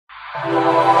Allow.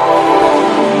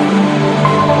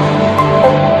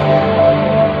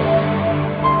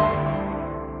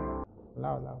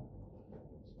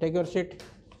 Take your seat.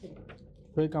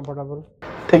 Feel comfortable.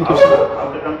 Thank you, sir.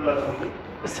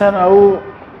 Sir, how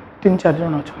 3-4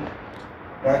 जन अच्छा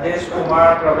राजेश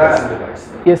कुमार प्रधान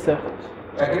Yes, sir.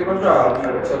 चाकरी करछ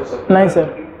नहीं sir.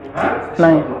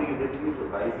 नहीं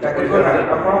चाकरी कर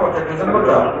आपण करछ ट्यूशन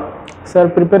करछ sir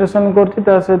preparation करती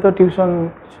ता सहित ट्यूशन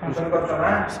ट्यूशन करछ ना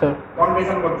sir. कोन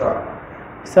ट्यूशन करछ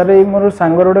सर ये मोर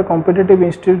सांगर गोटे कॉम्पिटिटिव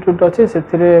इंस्टीट्यूट अच्छे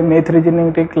से मैथ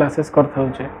रीजनिंग टे क्लासेस करता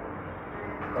होचे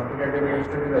कॉम्पिटिटिव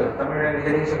इंस्टीट्यूट तमे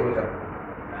रीजनिंग से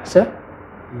करछ sir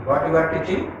what you are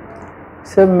teaching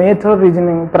sir math और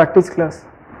रीजनिंग प्रैक्टिस क्लास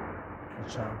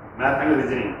अच्छा Math and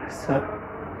reasoning. Sir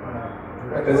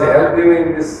Does it help you in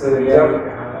this exam?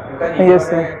 Yes,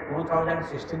 sir.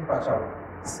 2016 pass out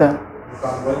sir you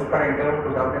are going for interview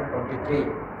 2023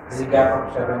 this is a gap of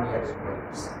 7 years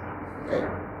okay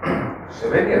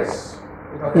 7 years.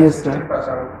 Yes, sir. 2016 pass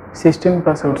out 16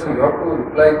 pass out So sir you have to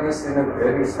reply this in a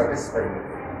very satisfying way.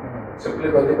 Simply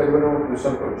कहते परिवार में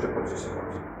tuition करछ कोशिश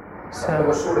करछ sir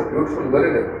बस ଗୋଟେ beautiful very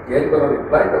they care करो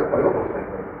reply तो कहबो बोलते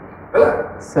ହେଲା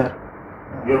sir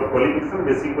Your qualification,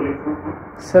 basic qualification.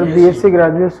 Sir BSc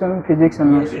graduation physics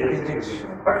honours physics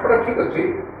ପାଠ ପଢା ଠିକ ଅଛି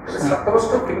 7 ବର୍ଷ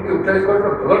କେମିତି ୟୁଟିଲାଇଜ କରିବ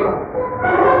ଭଲ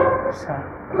କାମ सर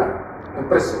ହେଲା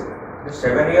ଇମ୍ପ୍ରେସିଭ this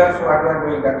 7 years what you are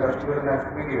doing that justification has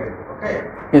to be given okay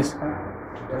yes sir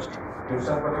just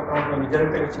tuition for the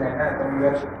result which nahi na then you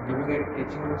are giving it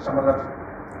teaching some other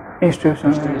institution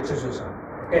institution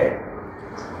okay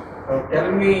so tell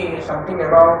me something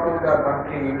about the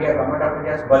country India government of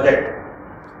India's budget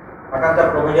what are the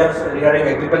provisions regarding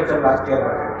agriculture last year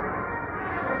budget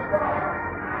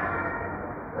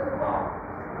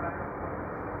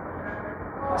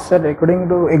sir according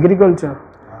to agriculture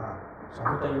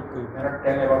something you cannot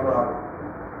tell about all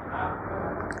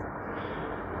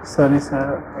sorry sir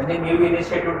any new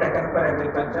initiative taken for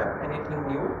agriculture anything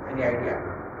new any idea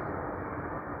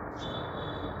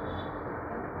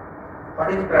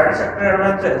what is private sector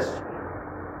advances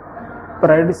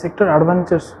private sector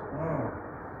advances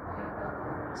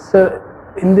sir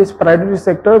in this private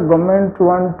sector government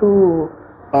want to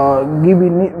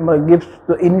gives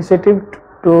the initiative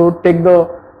to take the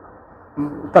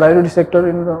private sector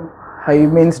in the high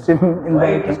mainstream in why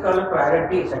the it is called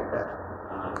priority sector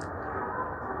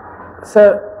sir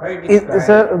why it is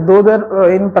sir though there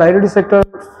in private sector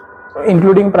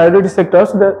including private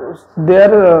sectors they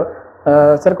are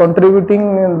sir contributing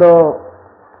in the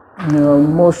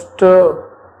most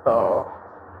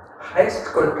highest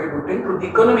contributing to the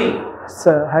economy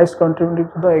sir highest contributing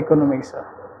to the economy sir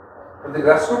to the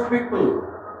grassroots people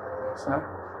sir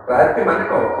priority माने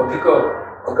को अधिक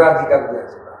अग्राधिकार दिया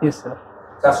जाए yes sir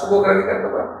चाष को अग्राधिकार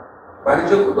दबा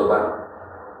वाणिज्य को दबा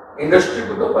इंडस्ट्री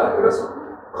को दबा एरा सब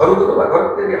घर को दबा घर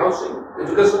के हाउसिंग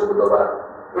एजुकेशन को दबा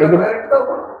प्रायोरिटी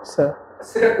दबा sir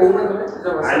सेटा कोना तमे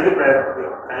जब Kindly priority.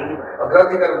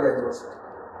 अग्राधिकार दिया जाए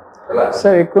ହେଲା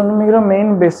sir economic ର main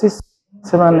basis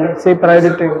ସେମାନେ ସେ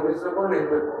priority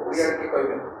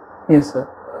yes sir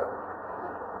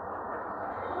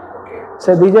so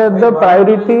these are the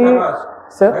priority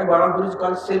sir why Barampur is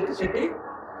called silk city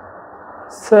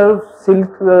sir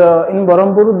silk in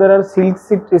Barampur there are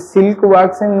silk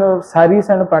works in saris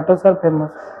and patos are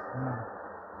famous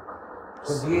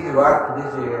so these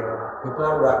people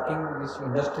are working this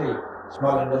industry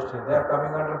small industry they are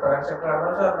coming under private sector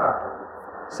advance or not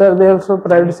sir they also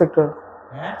private sector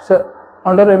yeah? sir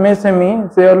under MSME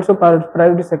they also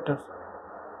private sectors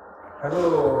have you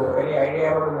any idea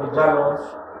about mudra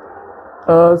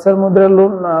loans sir mudra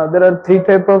loan there are 3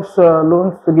 type of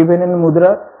loans given in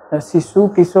mudra sishu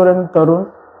kishore and tarun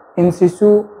in sishu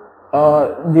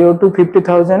 0 to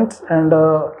 50,000 and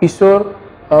kishore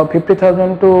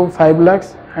 50,000 to 5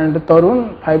 lakhs and tarun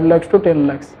 5 lakhs to 10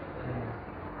 lakhs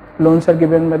loans are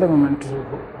given by the government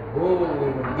who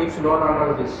gives loan under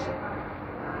this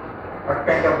what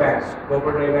kind of banks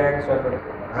cooperative banks or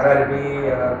RRB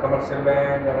commercial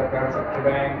bank or private sector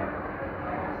bank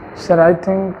sir I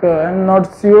think I'm not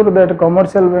sure that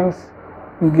commercial banks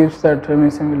gives that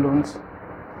MSME loans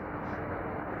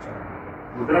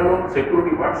Mudra loan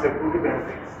security, what security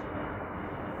benefits?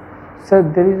 sir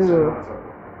there is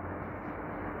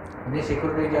any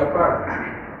security is offered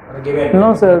or given no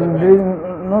sir there is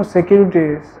no security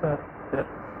sir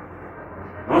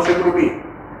No security.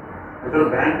 Whether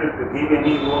bank give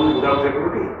any loan without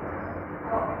security?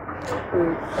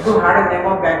 have you heard the name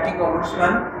of banking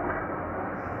ombudsman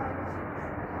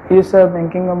yes sir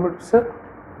banking sir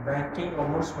banking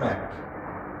ombudsman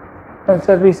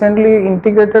Sir, recently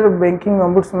integrated banking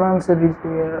ombudsman sir,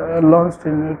 is launched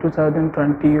in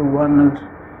 2021.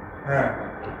 हाँ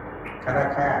खाना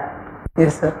खाया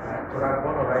Yes, sir. थोड़ा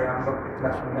बोलो भाई हम लोग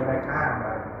इतना सुनने में कहाँ है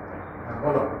हमारा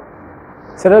बोलो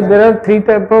Sir, there are three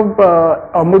type of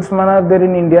ombudsman are there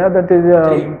in India. That is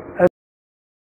Three.